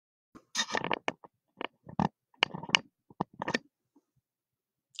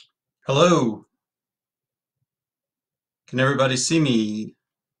Hello, can everybody see me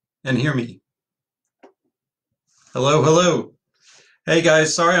and hear me? Hello, hello. Hey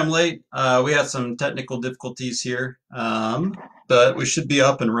guys, sorry I'm late. We had some technical difficulties here, but we should be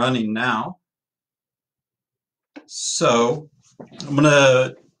up and running now. So I'm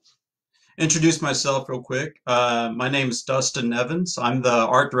gonna introduce myself real quick. My name is Dustin Evans. I'm the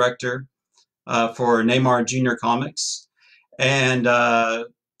art director for Neymar Jr Comics, and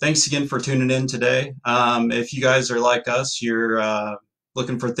thanks again for tuning in today. If you guys are like us, you're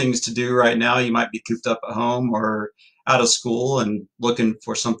looking for things to do right now. You might be cooped up at home or out of school and looking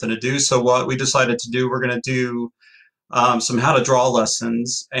for something to do. So what we decided to do, we're going to do some how to draw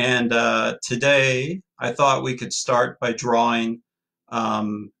lessons. And today, I thought we could start by drawing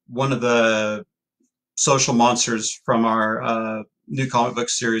one of the social monsters from our new comic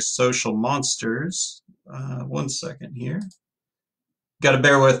book series, Social Monsters. One second here. Got to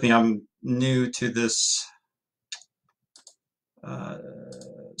bear with me. I'm new to this uh,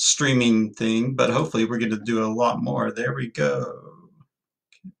 streaming thing, but hopefully we're going to do a lot more. There we go.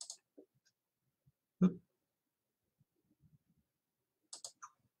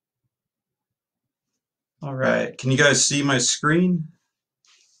 All right. Can you guys see my screen?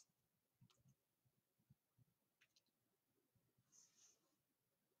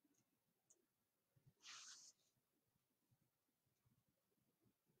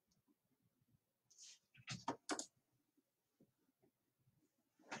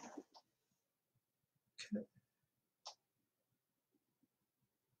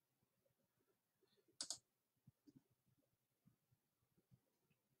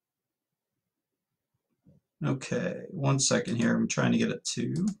 Okay. One second here. I'm trying to get it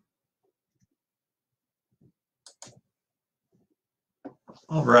to.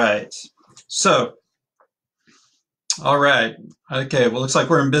 All right. So, all right. Okay. Well, looks like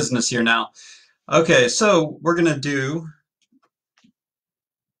we're in business here now. Okay. So we're going to do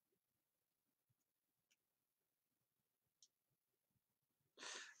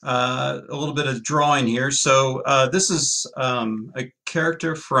a little bit of drawing here. So this is a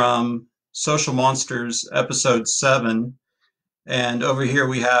character from Social Monsters episode 7. And over here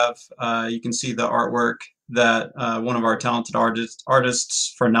we have, you can see the artwork that one of our talented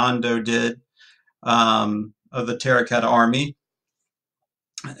artists Fernando, did of the Terracotta Army.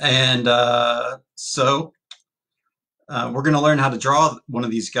 And we're going to learn how to draw one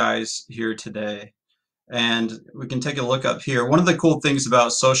of these guys here today. And we can take a look up here. One of the cool things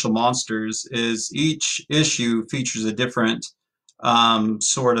about Social Monsters is each issue features a different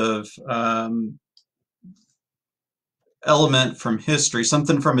sort of element from history,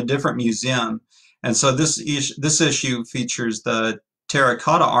 something from a different museum. And so this issue features the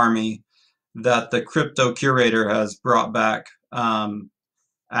Terracotta Army that the crypto curator has brought back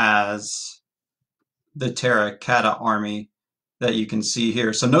as the Terracotta Army that you can see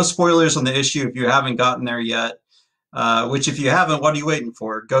here. So no spoilers on the issue if you haven't gotten there yet. Which if you haven't, what are you waiting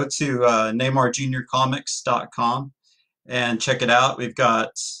for? Go to NeymarJrComics.com and check it out. We've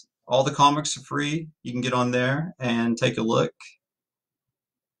got all the comics for free. You can get on there and take a look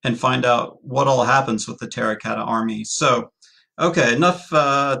and find out what all happens with the Terracotta Army. So, okay, enough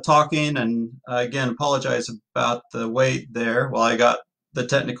talking, and again, apologize about the wait there while I got the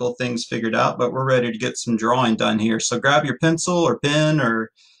technical things figured out, but we're ready to get some drawing done here. So grab your pencil or pen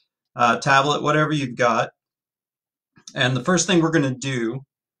or tablet, whatever you've got. And the first thing we're going to do,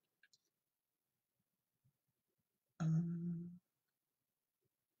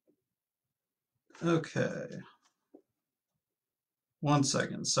 okay, one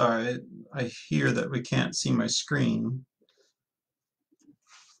second, sorry, I hear that we can't see my screen.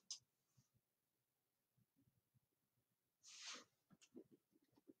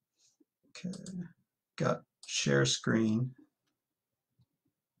 Okay, got share screen.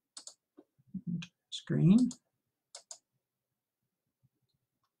 Screen.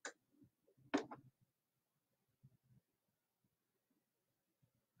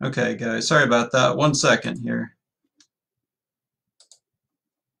 Okay, guys, sorry about that. One second here.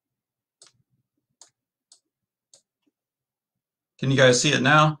 Can you guys see it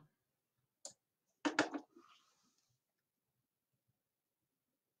now?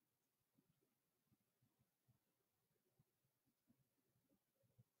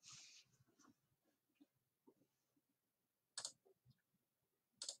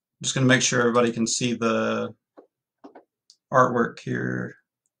 I'm just going to make sure everybody can see the artwork here.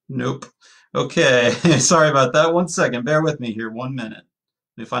 Nope. Okay, sorry about that. One second. Bear with me here. 1 minute.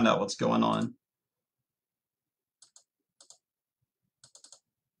 Let me find out what's going on.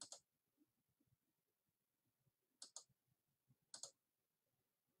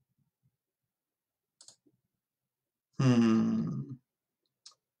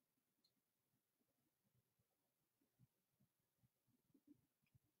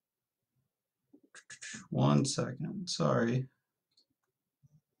 1 second, sorry.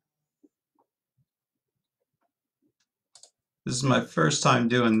 This is my first time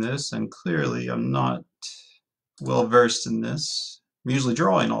doing this, and clearly I'm not well versed in this. I'm usually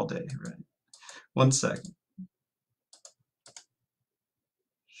drawing all day, right? 1 second.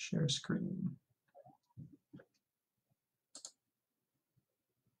 Share screen.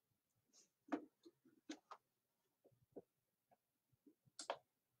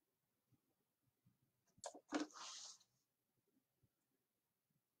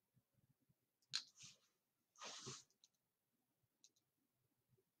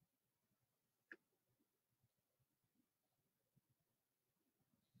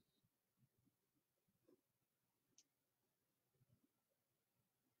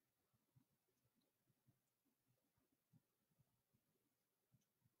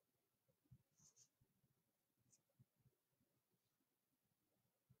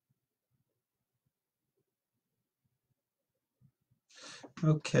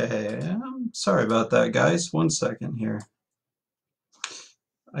 Okay, I'm sorry about that, guys. 1 second here.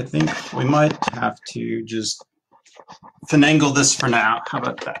 I think we might have to just finagle this for now. How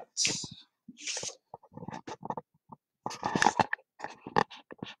about that?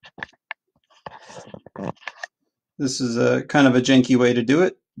 This is a kind of a janky way to do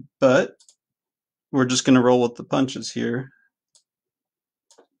it, but we're just going to roll with the punches here.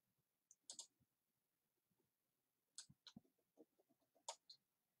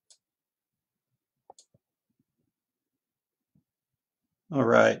 All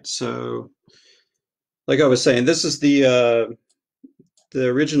right, so like I was saying, this is the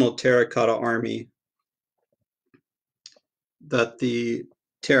original terracotta army that the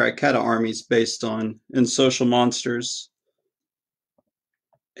terracotta army is based on in Social Monsters.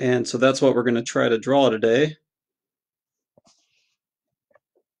 And so that's what we're going to try to draw today.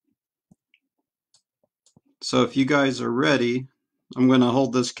 So if you guys are ready, I'm going to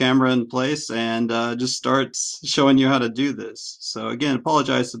hold this camera in place and just start showing you how to do this. So again,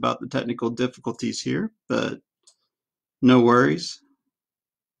 apologize about the technical difficulties here, but no worries.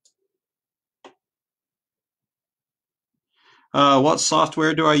 What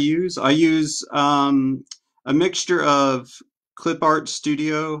software do I use? I use a mixture of Clip Art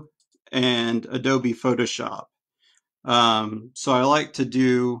Studio and Adobe Photoshop. So I like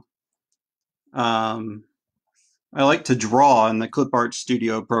to draw in the Clip Art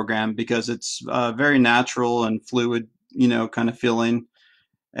Studio program because it's very natural and fluid, you know, kind of feeling.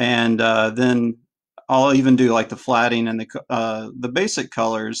 And then I'll even do like the flatting and the basic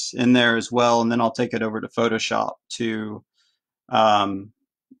colors in there as well. And then I'll take it over to Photoshop to um,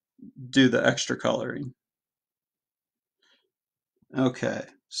 do the extra coloring. Okay,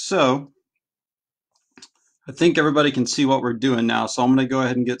 so I think everybody can see what we're doing now. So I'm going to go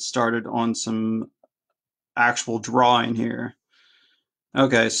ahead and get started on some actual drawing here.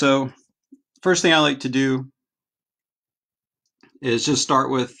 Okay, so first thing I like to do is just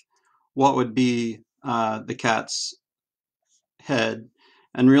start with what would be the cat's head.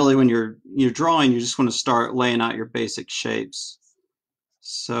 And really when you're drawing, you just want to start laying out your basic shapes.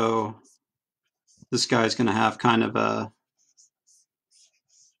 So this guy's going to have kind of a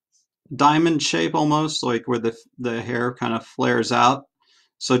diamond shape almost, like where the hair kind of flares out.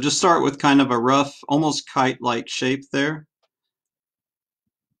 So just start with kind of a rough, almost kite-like shape there.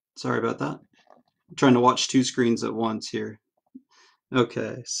 Sorry about that. I'm trying to watch two screens at once here.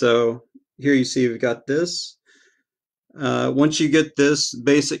 Okay, so here you see we've got this. Once you get this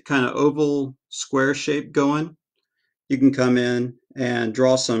basic kind of oval square shape going, you can come in and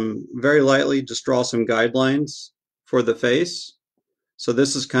draw some, very lightly, just draw some guidelines for the face. So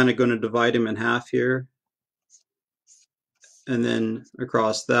this is kind of going to divide him in half here and then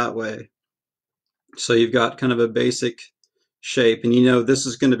across that way. So you've got kind of a basic shape, and you know this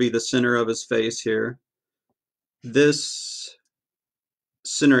is going to be the center of his face here. This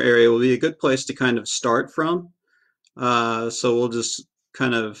center area will be a good place to kind of start from. So we'll just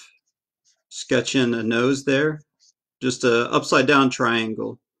kind of sketch in a nose there, just a upside down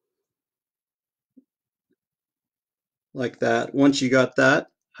triangle like that. Once you got that,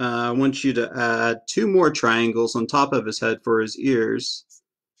 I want you to add two more triangles on top of his head for his ears.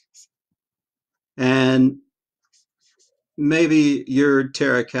 And maybe your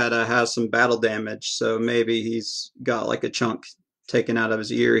terracotta has some battle damage, so maybe he's got like a chunk taken out of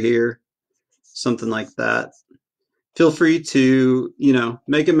his ear here, something like that. Feel free to, you know,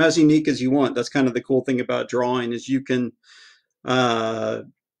 make him as unique as you want. That's kind of the cool thing about drawing is you can uh,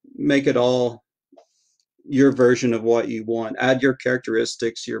 make it all your version of what you want. Add your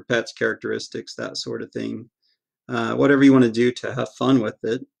characteristics, your pet's characteristics, that sort of thing. Whatever you want to do to have fun with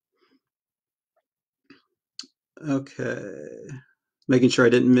it. Okay, making sure I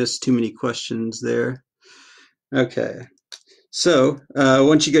didn't miss too many questions there. Okay, so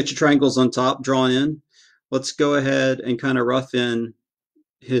once you get your triangles on top drawn in, let's go ahead and kind of rough in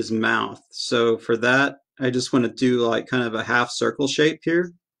his mouth. So for that, I just want to do like kind of a half circle shape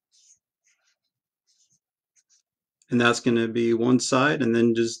here. And that's going to be one side, and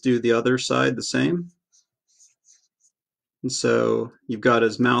then just do the other side the same. And so you've got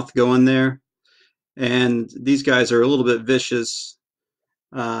his mouth going there. And these guys are a little bit vicious,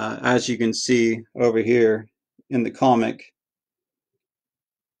 as you can see over here in the comic.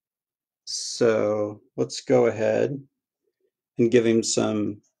 So let's go ahead and give him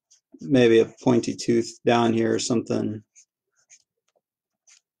some, maybe a pointy tooth down here or something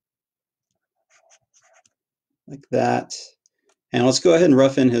like that. And let's go ahead and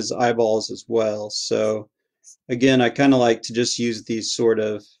rough in his eyeballs as well. So again, I kind of like to just use these sort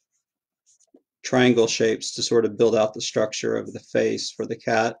of triangle shapes to sort of build out the structure of the face for the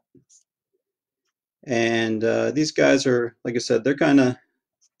cat. And these guys are, like I said, they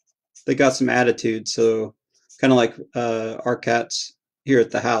got some attitude. So kind of like our cats here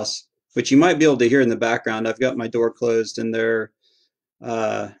at the house, which you might be able to hear in the background. I've got my door closed, and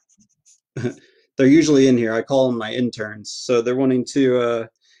uh, they're usually in here. I call them my interns. So they're wanting to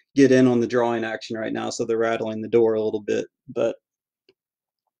get in on the drawing action right now. So they're rattling the door a little bit. But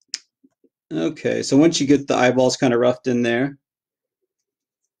okay, so once you get the eyeballs kind of roughed in there,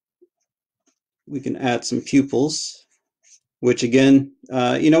 we can add some pupils, which again,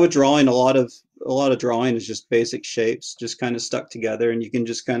 with drawing, a lot of drawing is just basic shapes, just kind of stuck together, and you can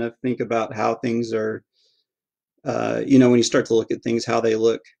just kind of think about how things are, when you start to look at things, how they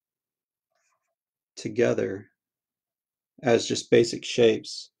look together as just basic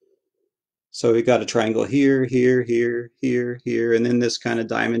shapes. So we got a triangle here, here, here, here, here, and then this kind of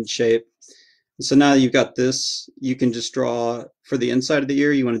diamond shape. So now you've got this, you can just draw for the inside of the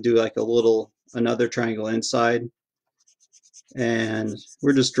ear. You want to do like another triangle inside. And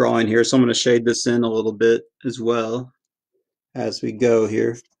we're just drawing here. So I'm going to shade this in a little bit as well as we go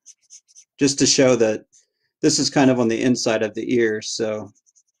here, just to show that this is kind of on the inside of the ear. So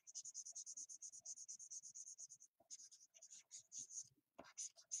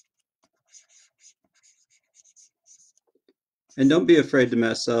and don't be afraid to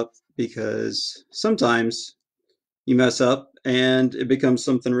mess up, because sometimes you mess up and it becomes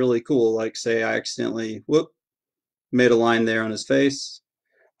something really cool. Like say I accidentally, made a line there on his face.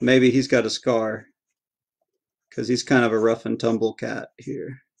 Maybe he's got a scar because he's kind of a rough and tumble cat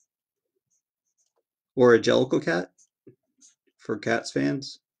here. Or a Jellicle cat for cats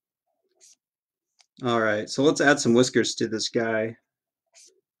fans. All right, so let's add some whiskers to this guy.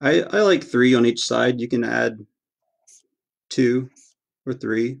 I like 3 on each side. You can add 2 or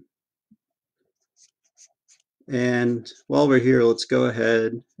 3. And while we're here, let's go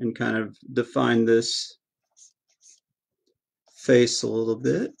ahead and kind of define this face a little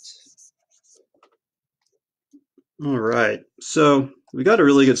bit. All right, so we got a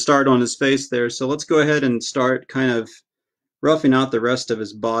really good start on his face there. So let's go ahead and start kind of roughing out the rest of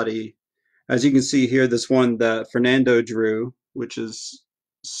his body. As you can see here, this one that Fernando drew, which is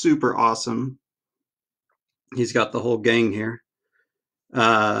super awesome. He's got the whole gang here.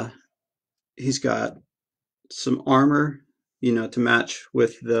 He's got some armor, to match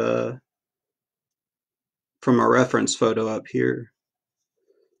with from our reference photo up here.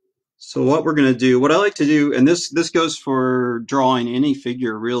 So what we're going to do, what I like to do, and this goes for drawing any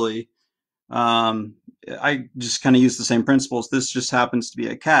figure really. I just kind of use the same principles. This just happens to be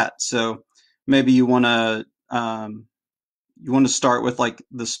a cat, so maybe you want to start with like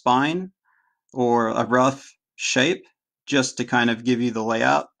the spine or a rough shape, just to kind of give you the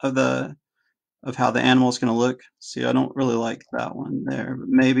layout of how the animal is going to look. See, I don't really like that one there, but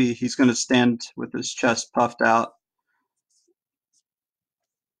maybe he's going to stand with his chest puffed out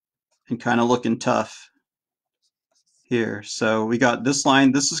and kind of looking tough here. So we got this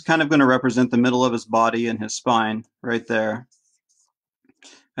line. This is kind of going to represent the middle of his body and his spine right there.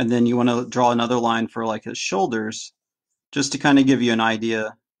 And then you want to draw another line for like his shoulders, just to kind of give you an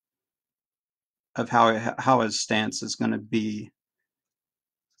idea of how his stance is going to be.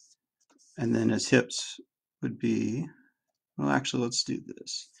 And then his hips would be, well, actually, let's do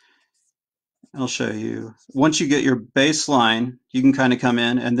this. I'll show you. Once you get your baseline, you can kind of come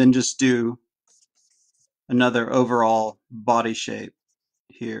in and then just do another overall body shape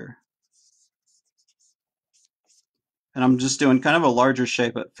here. And I'm just doing kind of a larger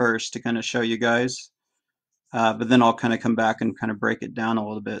shape at first to kind of show you guys. But then I'll kind of come back and kind of break it down a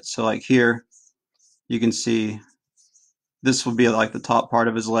little bit. So like here, you can see this will be like the top part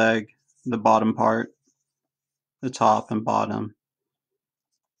of his leg, the bottom part. the top and bottom,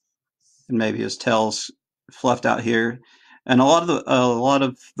 and maybe his tail's fluffed out here. And a lot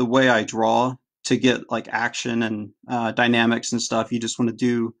of the way I draw to get like action and dynamics and stuff, you just want to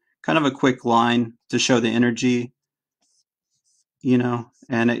do kind of a quick line to show the energy,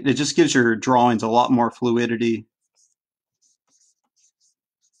 and it just gives your drawings a lot more fluidity.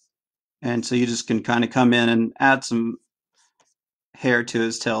 And so you just can kind of come in and add some hair to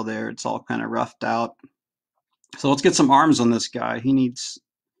his tail there. It's all kind of roughed out. So let's get some arms on this guy. He needs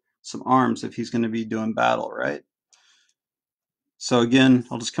some arms if he's going to be doing battle, right? So again,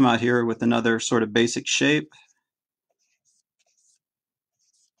 I'll just come out here with another sort of basic shape.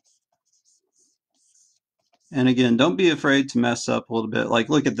 And again, don't be afraid to mess up a little bit. Like,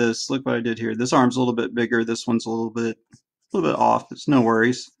 look at this. Look what I did here. This arm's a little bit bigger. This one's a little bit off. It's no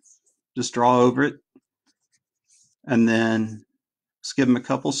worries. Just draw over it. And then just give him a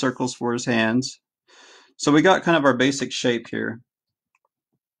couple circles for his hands. So we got kind of our basic shape here.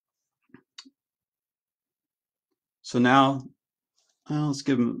 So now let's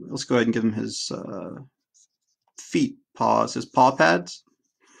go ahead and give him his feet paws, his paw pads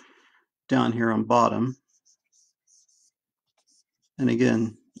down here on bottom. And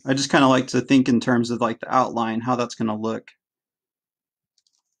again, I just kind of like to think in terms of like the outline, how that's going to look.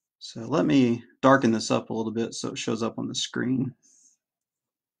 So let me darken this up a little bit so it shows up on the screen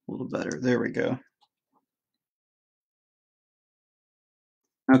a little better. There we go.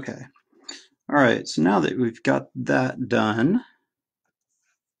 Okay. All right, so now that we've got that done,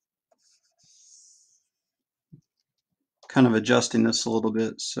 kind of adjusting this a little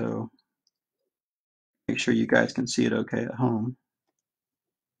bit so make sure you guys can see it okay at home.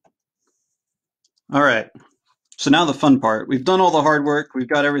 All right, so now the fun part. We've done all the hard work. We've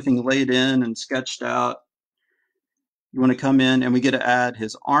got everything laid in and sketched out. You want to come in and we get to add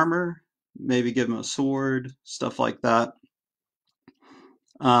his armor, maybe give him a sword, stuff like that.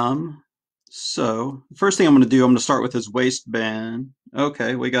 So the first thing I'm going to do, I'm going to start with his waistband.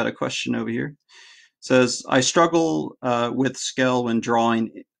 Okay, we got a question over here. It says, I struggle with scale when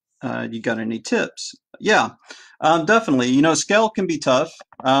drawing. You got any tips? Yeah, definitely. Scale can be tough.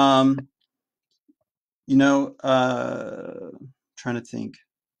 Trying to think.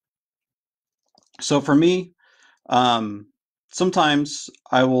 So for me, sometimes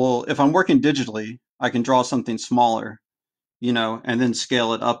I will, if I'm working digitally, I can draw something smaller, and then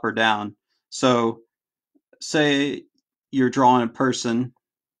scale it up or down. So say you're drawing a person.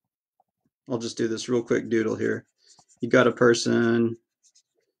 I'll just do this real quick doodle here. You got a person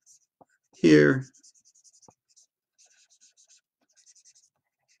here,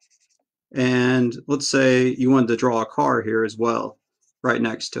 and let's say you wanted to draw a car here as well, right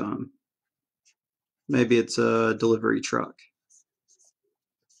next to him. Maybe it's a delivery truck.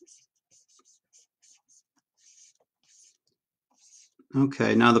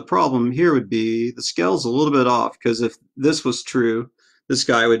 Okay, now the problem here would be the scale's a little bit off, because if this was true, this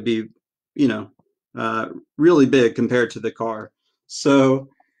guy would be, really big compared to the car. So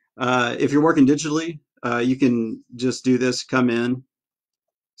if you're working digitally, you can just do this, come in,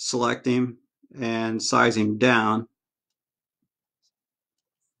 select him, and size him down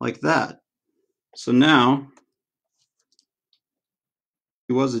like that. So now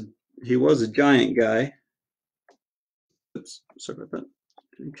he was a giant guy. Oops, sorry about that.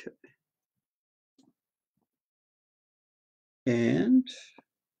 Okay. And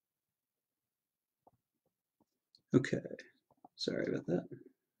okay, sorry about that.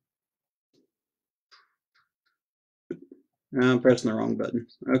 I'm pressing the wrong button.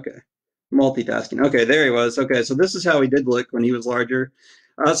 Okay, multitasking. Okay, there he was. Okay, so this is how he did look when he was larger.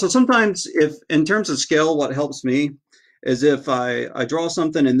 So sometimes, if in terms of scale, what helps me is if I draw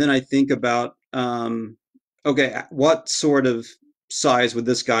something and then I think about, okay, what sort of size would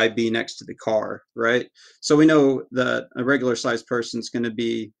this guy be next to the car, right? So we know that a regular sized person is going to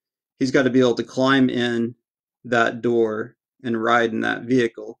be, he's got to be able to climb in that door and ride in that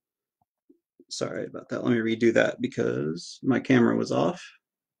vehicle. Sorry about that. Let me redo that because my camera was off.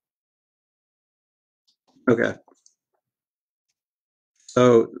 Okay.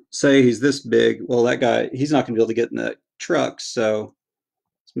 So say he's this big. Well, that guy, he's not going to be able to get in that truck. So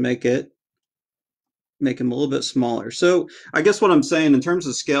let's make him a little bit smaller. So I guess what I'm saying in terms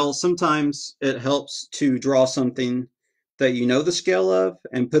of scale, sometimes it helps to draw something that you know the scale of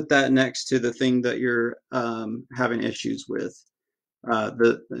and put that next to the thing that you're having issues with.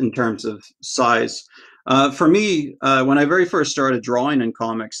 In terms of size. For me, when I very first started drawing in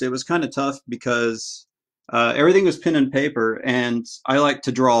comics, it was kind of tough because everything was pen and paper, and I like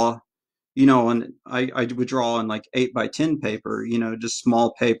to draw, and I would draw on like 8 by 10 paper, just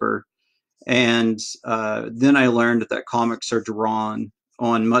small paper, And then I learned that comics are drawn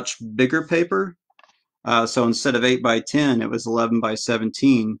on much bigger paper. So instead of 8 by 10, it was 11 by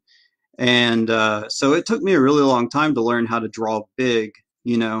 17. And so it took me a really long time to learn how to draw big,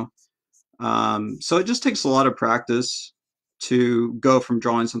 you know. So it just takes a lot of practice to go from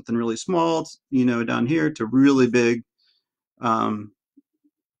drawing something really small, you know, down here to really big. Um,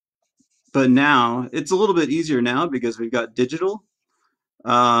 but now it's a little bit easier now because we've got digital.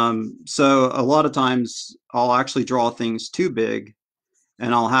 So a lot of times I'll actually draw things too big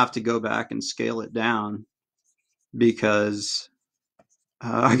and I'll have to go back and scale it down because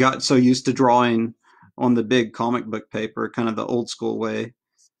I got so used to drawing on the big comic book paper, kind of the old school way.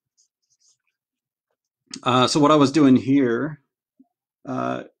 So what I was doing here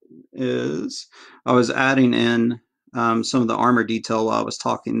uh, is I was adding in some of the armor detail while I was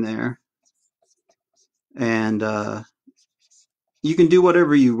talking there. And you can do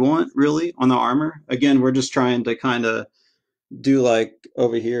whatever you want really on the armor. Again, we're just trying to kind of do like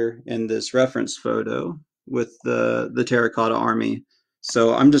over here in this reference photo with the terracotta army.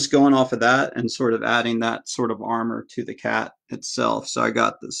 So I'm just going off of that and sort of adding that sort of armor to the cat itself. So I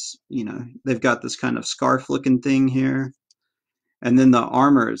got this, you know, they've got this kind of scarf looking thing here. And then the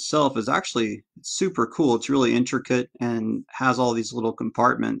armor itself is actually super cool. It's really intricate and has all these little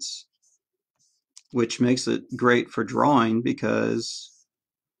compartments, which makes it great for drawing because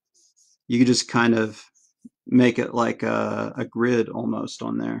you can just kind of make it like a grid almost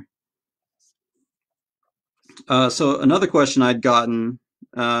on there. So another question I'd gotten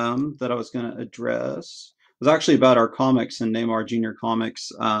that I was going to address was actually about our comics and Neymar Jr.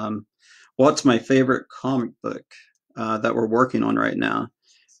 Comics. What's my favorite comic book that we're working on right now?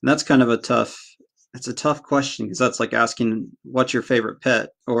 And that's kind of it's a tough question because that's like asking what's your favorite pet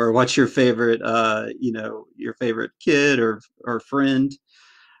or what's your favorite, you know, your favorite kid or friend.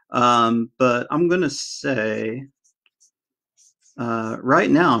 But I'm gonna say right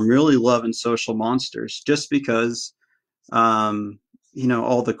now I'm really loving Social Monsters just because um, you know,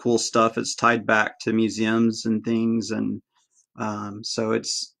 all the cool stuff is tied back to museums and things, and so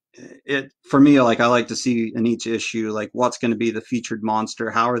it for me like I like to see in each issue like what's going to be the featured monster.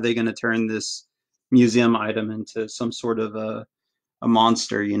 How are they going to turn this museum item into some sort of a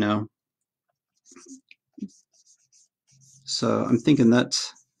monster, you know? So I'm thinking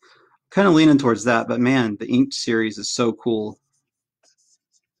that's kind of leaning towards that. But man, the Inked series is so cool.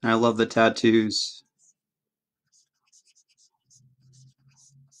 I love the tattoos.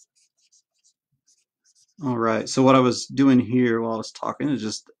 All right. So what I was doing here while I was talking is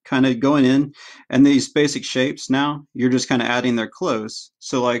just kind of going in and these basic shapes now, you're just kind of adding their clothes.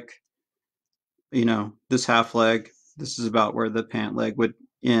 So like, you know, this half leg, this is about where the pant leg would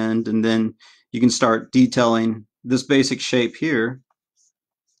end. And then you can start detailing this basic shape here.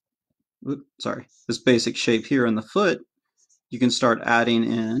 Sorry, this basic shape here on the foot. You can start adding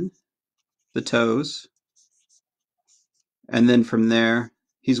in the toes. And then from there,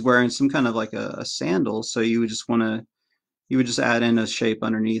 he's wearing some kind of like a sandal. So you would just want to you would just add in a shape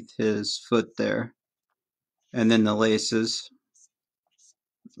underneath his foot there, and then the laces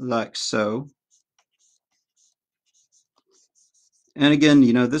like so. And again,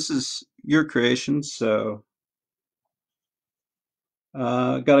 you know, this is your creation, so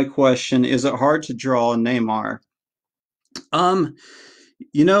got a question. Is it hard to draw Neymar? Um,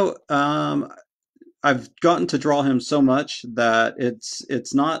 you know, I've gotten to draw him so much that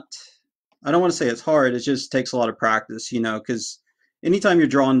it's not, I don't want to say it's hard, it just takes a lot of practice, you know, because anytime you're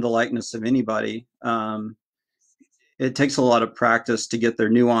drawing the likeness of anybody, it takes a lot of practice to get their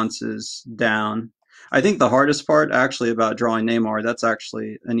nuances down. I think the hardest part actually about drawing Neymar, that's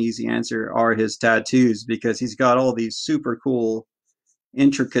actually an easy answer, are his tattoos because he's got all these super cool,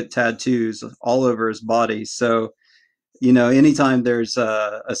 intricate tattoos all over his body. So, you know, anytime there's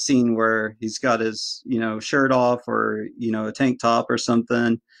a scene where he's got his, you know, shirt off or, you know, a tank top or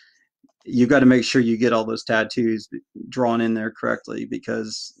something, you got to make sure you get all those tattoos drawn in there correctly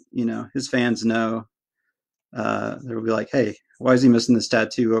because, you know, his fans know they'll be like, hey, why is he missing this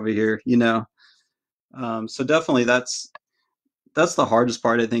tattoo over here? You know, so definitely that's the hardest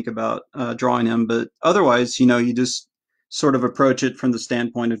part I think about drawing him. But otherwise, you know, you just sort of approach it from the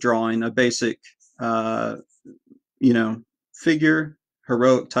standpoint of drawing a basic, uh, you know, figure,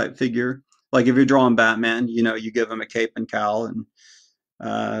 heroic type figure. Like if you're drawing Batman, you know, you give him a cape and cowl,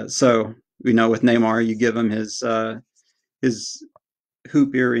 and so you know, with Neymar, you give him his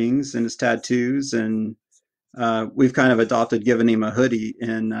hoop earrings and his tattoos, and we've kind of adopted giving him a hoodie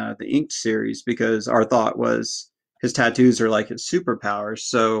in the Inked series because our thought was his tattoos are like his superpowers.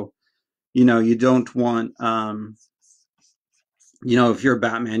 So, you know, you don't want If you're a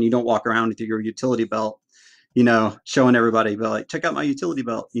Batman, you don't walk around with your utility belt, showing everybody, but like, check out my utility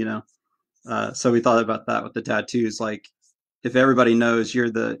belt. So we thought about that with the tattoos. Like, if everybody knows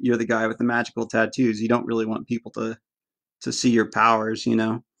you're the guy with the magical tattoos, you don't really want people to see your powers.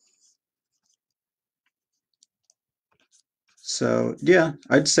 So yeah,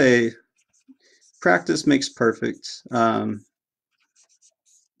 I'd say practice makes perfect.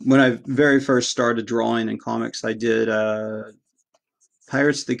 When I very first started drawing in comics, I did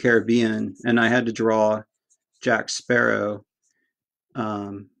Pirates of the Caribbean, and I had to draw Jack Sparrow.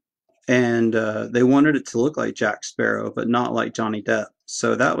 Um, and they wanted it to look like Jack Sparrow, but not like Johnny Depp.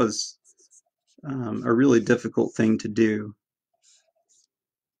 So that was a really difficult thing to do.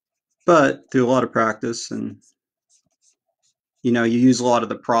 But through a lot of practice, and you use a lot of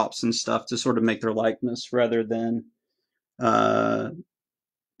the props and stuff to sort of make their likeness rather than uh,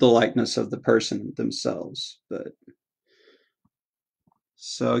 the likeness of the person themselves. But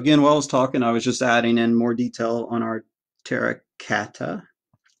so again, while I was talking, I was just adding in more detail on our terracotta.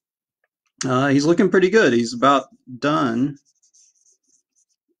 He's looking pretty good. He's about done.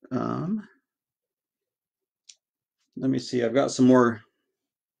 Um, Let me see. I've got some more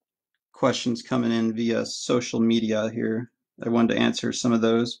questions coming in via social media here. I wanted to answer some of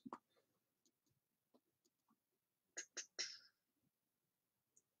those.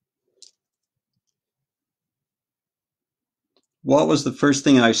 What was the first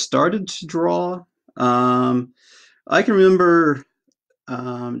thing I started to draw? Um, I can remember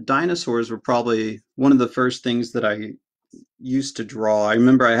dinosaurs were probably one of the first things that I used to draw. I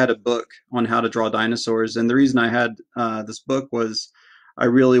remember I had a book on how to draw dinosaurs, and the reason I had this book was I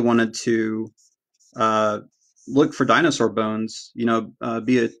really wanted to uh, look for dinosaur bones,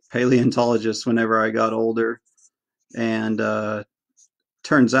 be a paleontologist whenever I got older. And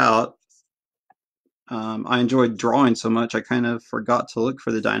turns out I enjoyed drawing so much, I kind of forgot to look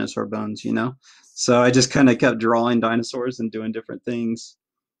for the dinosaur bones. So I just kind of kept drawing dinosaurs and doing different things.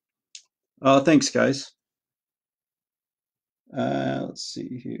 Thanks, guys. Let's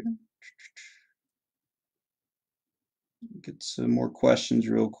see here. Get some more questions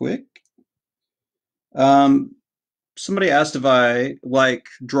real quick. Um, Somebody asked if I like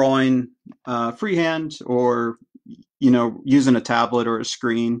drawing freehand or using a tablet or a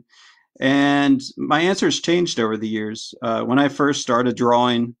screen. And my answer has changed over the years. When I first started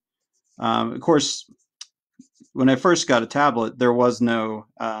drawing, of course, when I first got a tablet, there was no,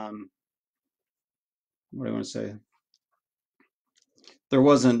 what do I want to say? There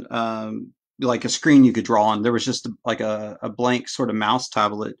wasn't like a screen you could draw on. There was just like a blank sort of mouse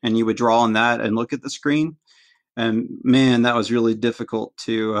tablet, and you would draw on that and look at the screen. And man, that was really difficult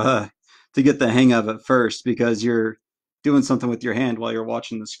to get the hang of at first because you're doing something with your hand while you're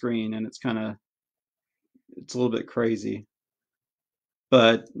watching the screen, and it's a little bit crazy.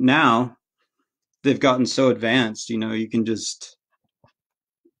 But now they've gotten so advanced, you can just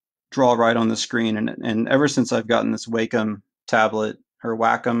draw right on the screen. And ever since I've gotten this Wacom tablet or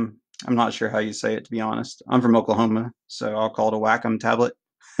Wacom, I'm not sure how you say it to be honest. I'm from Oklahoma, so I'll call it a Wacom tablet.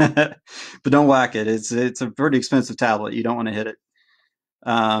 But don't whack it. It's a pretty expensive tablet. You don't want to hit it.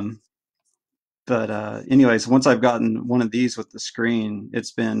 Um, but anyways, once I've gotten one of these with the screen,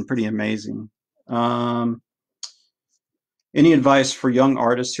 it's been pretty amazing. Um, any advice for young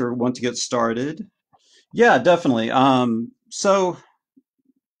artists who want to get started? Yeah, definitely. The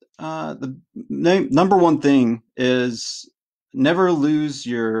number one thing is never lose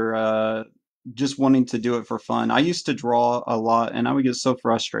your just wanting to do it for fun. I used to draw a lot, and I would get so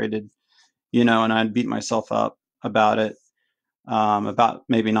frustrated, and I'd beat myself up about it, about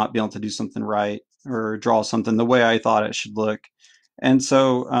maybe not being able to do something right or draw something the way I thought it should look. And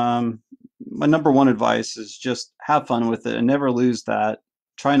so, my number one advice is just have fun with it and never lose that.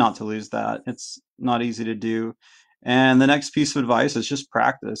 Try not to lose that. It's not easy to do. And the next piece of advice is just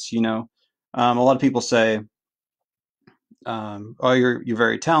practice. A lot of people say, "Oh, you're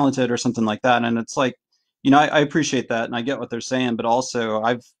very talented" or something like that, and it's like, I appreciate that and I get what they're saying, but also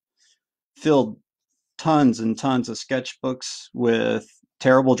I've filled tons and tons of sketchbooks with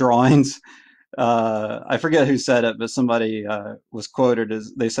terrible drawings. I forget who said it, but somebody was quoted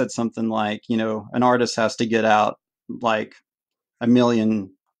as they said something like, an artist has to get out like a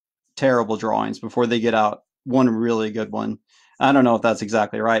million terrible drawings before they get out one really good one. I don't know if that's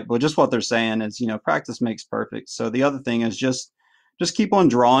exactly right, but just what they're saying is, practice makes perfect. So the other thing is just keep on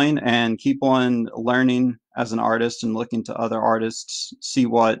drawing and keep on learning as an artist and looking to other artists, see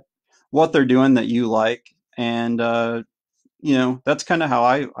what they're doing that you like. And that's kind of how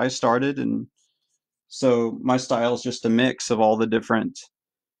I started. And so my style is just a mix of all the different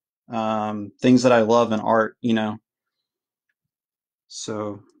things that I love in art.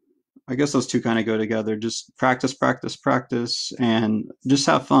 So I guess those two kind of go together. Just practice, practice, practice, and just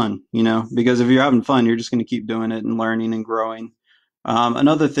have fun, because if you're having fun, you're just going to keep doing it and learning and growing.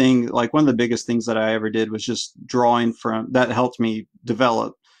 Another thing, like one of the biggest things that I ever did was just drawing from that helped me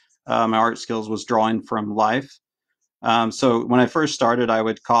develop my art skills was drawing from life. So when I first started, I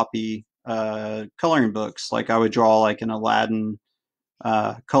would copy coloring books. Like I would draw like an Aladdin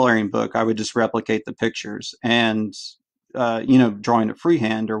coloring book. I would just replicate the pictures and drawing it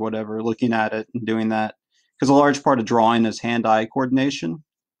freehand or whatever, looking at it and doing that. Because a large part of drawing is hand-eye coordination.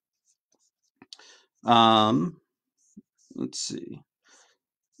 Um, let's see.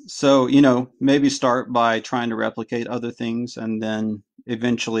 So, maybe start by trying to replicate other things and then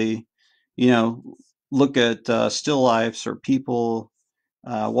eventually, you know, look at still lifes or people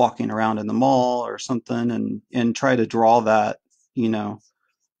walking around in the mall or something and try to draw that, you know.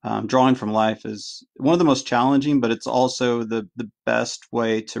 Drawing from life is one of the most challenging, but it's also the best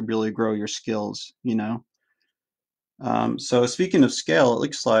way to really grow your skills. So speaking of scale, it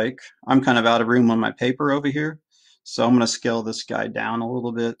looks like I'm kind of out of room on my paper over here. So I'm going to scale this guy down a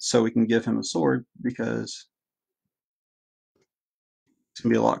little bit so we can give him a sword because it's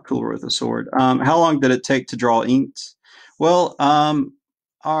going to be a lot cooler with a sword. How long did it take to draw inked? Well,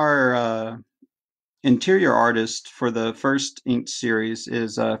 our interior artist for the first inked series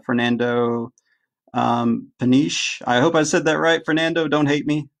is Fernando Paniche. I hope I said that right, Fernando. Don't hate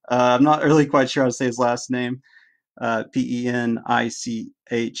me. I'm not really quite sure how to say his last name. Peniche.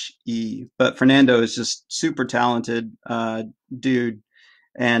 But Fernando is just super talented dude.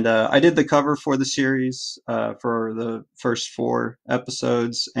 And I did the cover for the series for the first 4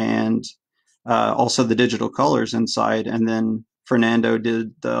 episodes and also the digital colors inside. And then Fernando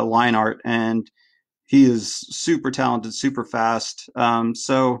did the line art, and he is super talented, super fast. How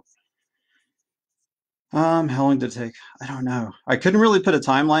long did it take? I don't know. I couldn't really put a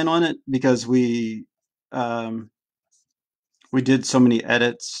timeline on it because um, we did so many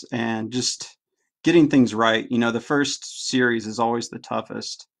edits and just getting things right. The first series is always the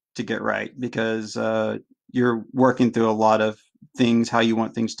toughest to get right because you're working through a lot of things, how you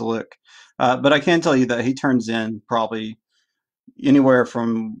want things to look. But I can tell you that he turns in probably anywhere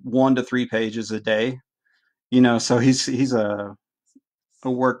from 1 to 3 pages a day. So he's a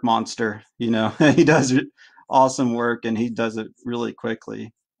work monster. He does awesome work and he does it really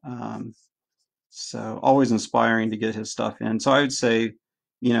quickly. Um, so always inspiring to get his stuff in. So I would say,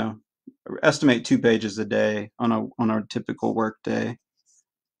 you know, estimate 2 pages a day on a typical work day.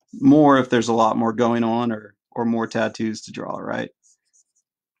 More if there's a lot more going on or more tattoos to draw, right?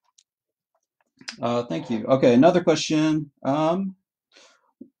 Thank you. Okay, another question. Let's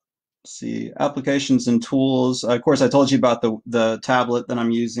see, applications and tools. Of course, I told you about the tablet that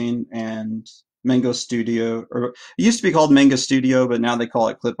I'm using and Mango Studio, or it used to be called Mango Studio, but now they call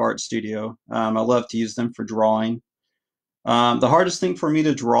it Clip Art Studio. I love to use them for drawing. The hardest thing for me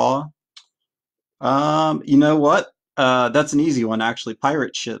to draw, you know what? That's an easy one, actually.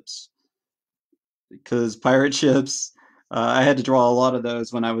 Pirate ships, because pirate ships, I had to draw a lot of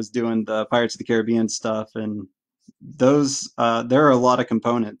those when I was doing the Pirates of the Caribbean stuff, and those there are a lot of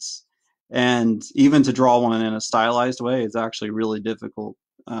components, and even to draw one in a stylized way is actually really difficult.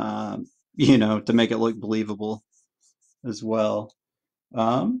 To make it look believable as well.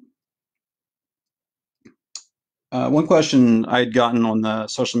 Um, one question I'd gotten on the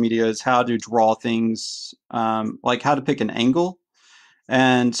social media is how to draw things, like how to pick an angle.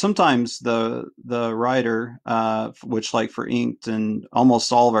 And sometimes the writer, which like for Inked and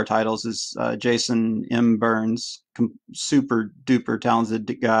almost all of our titles is Jason M. Burns, super duper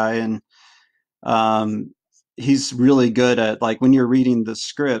talented guy, and um, he's really good at like when you're reading the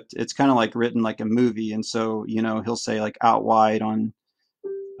script, it's kind of like written like a movie, and so he'll say like out wide on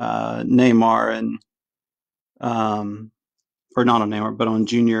Neymar and um, or not on Neymar, but on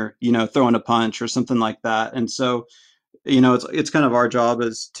Junior, throwing a punch or something like that, and so it's kind of our job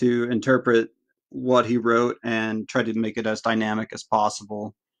is to interpret what he wrote and try to make it as dynamic as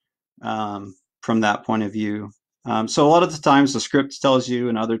possible from that point of view. So a lot of the times the script tells you,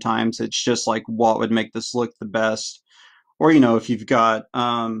 and other times it's just like what would make this look the best. Or if you've got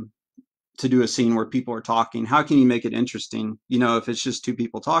to do a scene where people are talking, how can you make it interesting? If it's just two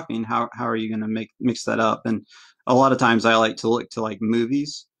people talking, how are you going to mix that up? And a lot of times I like to look to like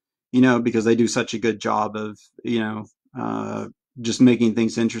movies, because they do such a good job of uh, just making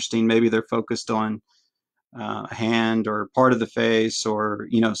things interesting. Maybe they're focused on a hand or part of the face, or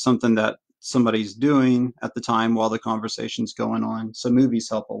something that somebody's doing at the time while the conversation's going on. So movies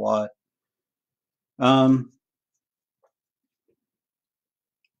help a lot. um,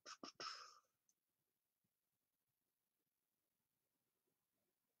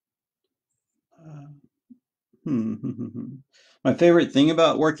 My favorite thing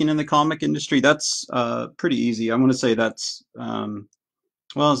about working in the comic industry, that's pretty easy. I'm going to say that's,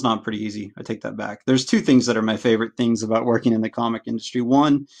 well, it's not pretty easy. I take that back. There's two things that are my favorite things about working in the comic industry.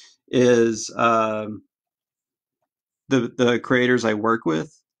 One is the creators I work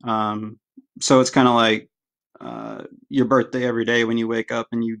with. So it's kind of like your birthday every day when you wake up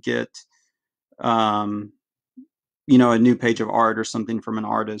and you get, um, a new page of art or something from an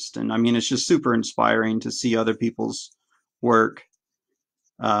artist. And I mean, it's just super inspiring to see other people's work.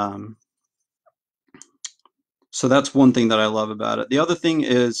 Um, so that's one thing that I love about it. The other thing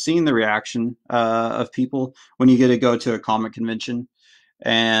is seeing the reaction of people when you get to go to a comic convention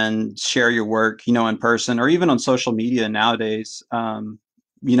and share your work, in person or even on social media nowadays.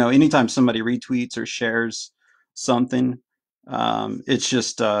 Anytime somebody retweets or shares something, it's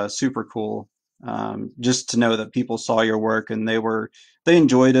just super cool. Just to know that people saw your work and they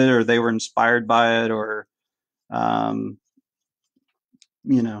enjoyed it or they were inspired by it or um,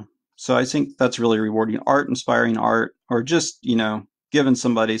 you know. So I think that's really rewarding. Art, inspiring art, or just giving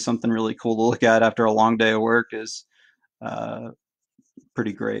somebody something really cool to look at after a long day of work is uh,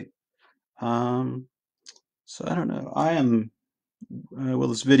 pretty great. Um, So I don't know. I am. Will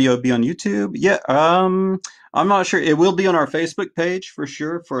this video be on YouTube? Yeah. I'm not sure. It will be on our Facebook page for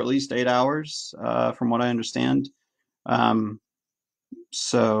sure for at least 8 hours, from what I understand. Um,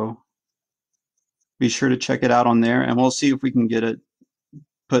 so be sure to check it out on there, and we'll see if we can get it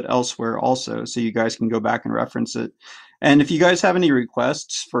put elsewhere also, so you guys can go back and reference it. And if you guys have any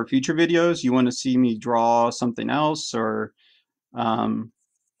requests for future videos, you want to see me draw something else, or um,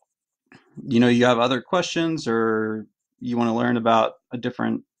 you have other questions, or you want to learn about a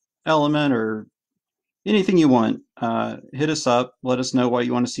different element, or anything you want, hit us up. Let us know what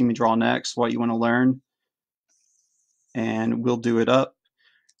you want to see me draw next, what you want to learn, and we'll do it up.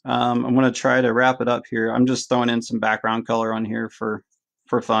 I'm going to try to wrap it up here. I'm just throwing in some background color on here for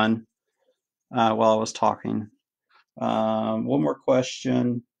fun while I was talking. One more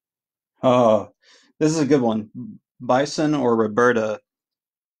question. Oh, this is a good one. Bison or Roberta,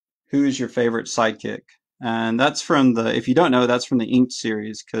 who is your favorite sidekick? And that's from if you don't know, that's from the Inked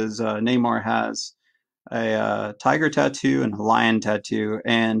series because Neymar has a tiger tattoo and a lion tattoo.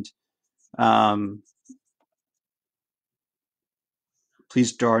 And um,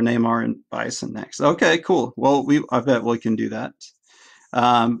 please draw Neymar and Bison next. Okay, cool. Well, I bet we can do that.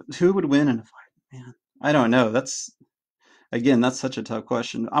 Who would win in a fight? Man, I don't know. That's such a tough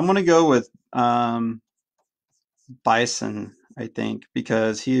question. I'm gonna go with Bison, I think,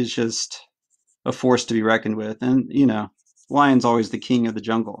 because he is just a force to be reckoned with. And, lion's always the king of the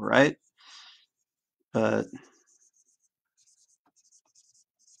jungle, right? But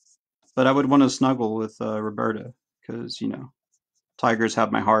I would want to snuggle with Roberta because, tigers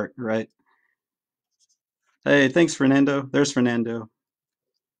have my heart, right? Hey, thanks, Fernando. There's Fernando.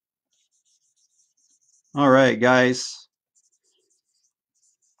 All right, guys.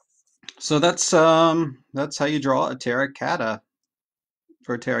 So that's how you draw a terracotta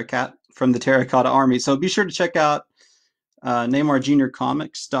for terracotta from the Terracotta Army. So be sure to check out Neymar Jr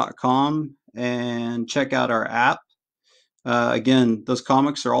Comics.com and check out our app. Again, those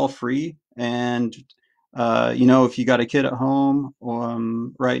comics are all free, and if you got a kid at home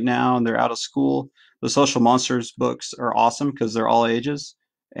right now and they're out of school, the Social Monsters books are awesome because they're all ages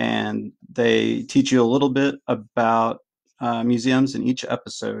and they teach you a little bit about museums in each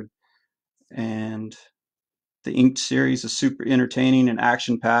episode. And the Inked series is super entertaining and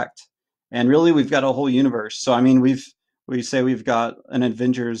action packed. And really, we've got a whole universe. So I mean, we say we've got an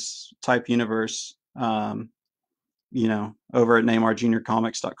Avengers type universe. Over at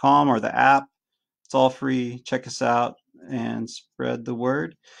NeymarJrComics.com or the app. It's all free. Check us out and spread the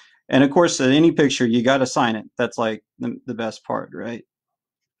word. And of course, any picture, you got to sign it. That's like the best part, right?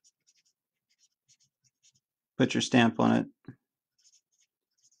 Put your stamp on it.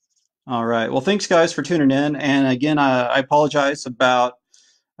 All right. Well, thanks, guys, for tuning in. And again, I apologize about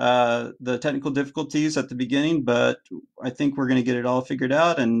the technical difficulties at the beginning, but I think we're going to get it all figured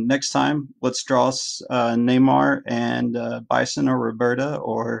out. And next time, let's draw Neymar and Bison or Roberta,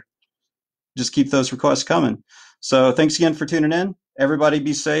 or just keep those requests coming. So thanks again for tuning in. Everybody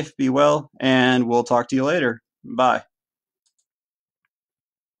be safe, be well, and we'll talk to you later. Bye.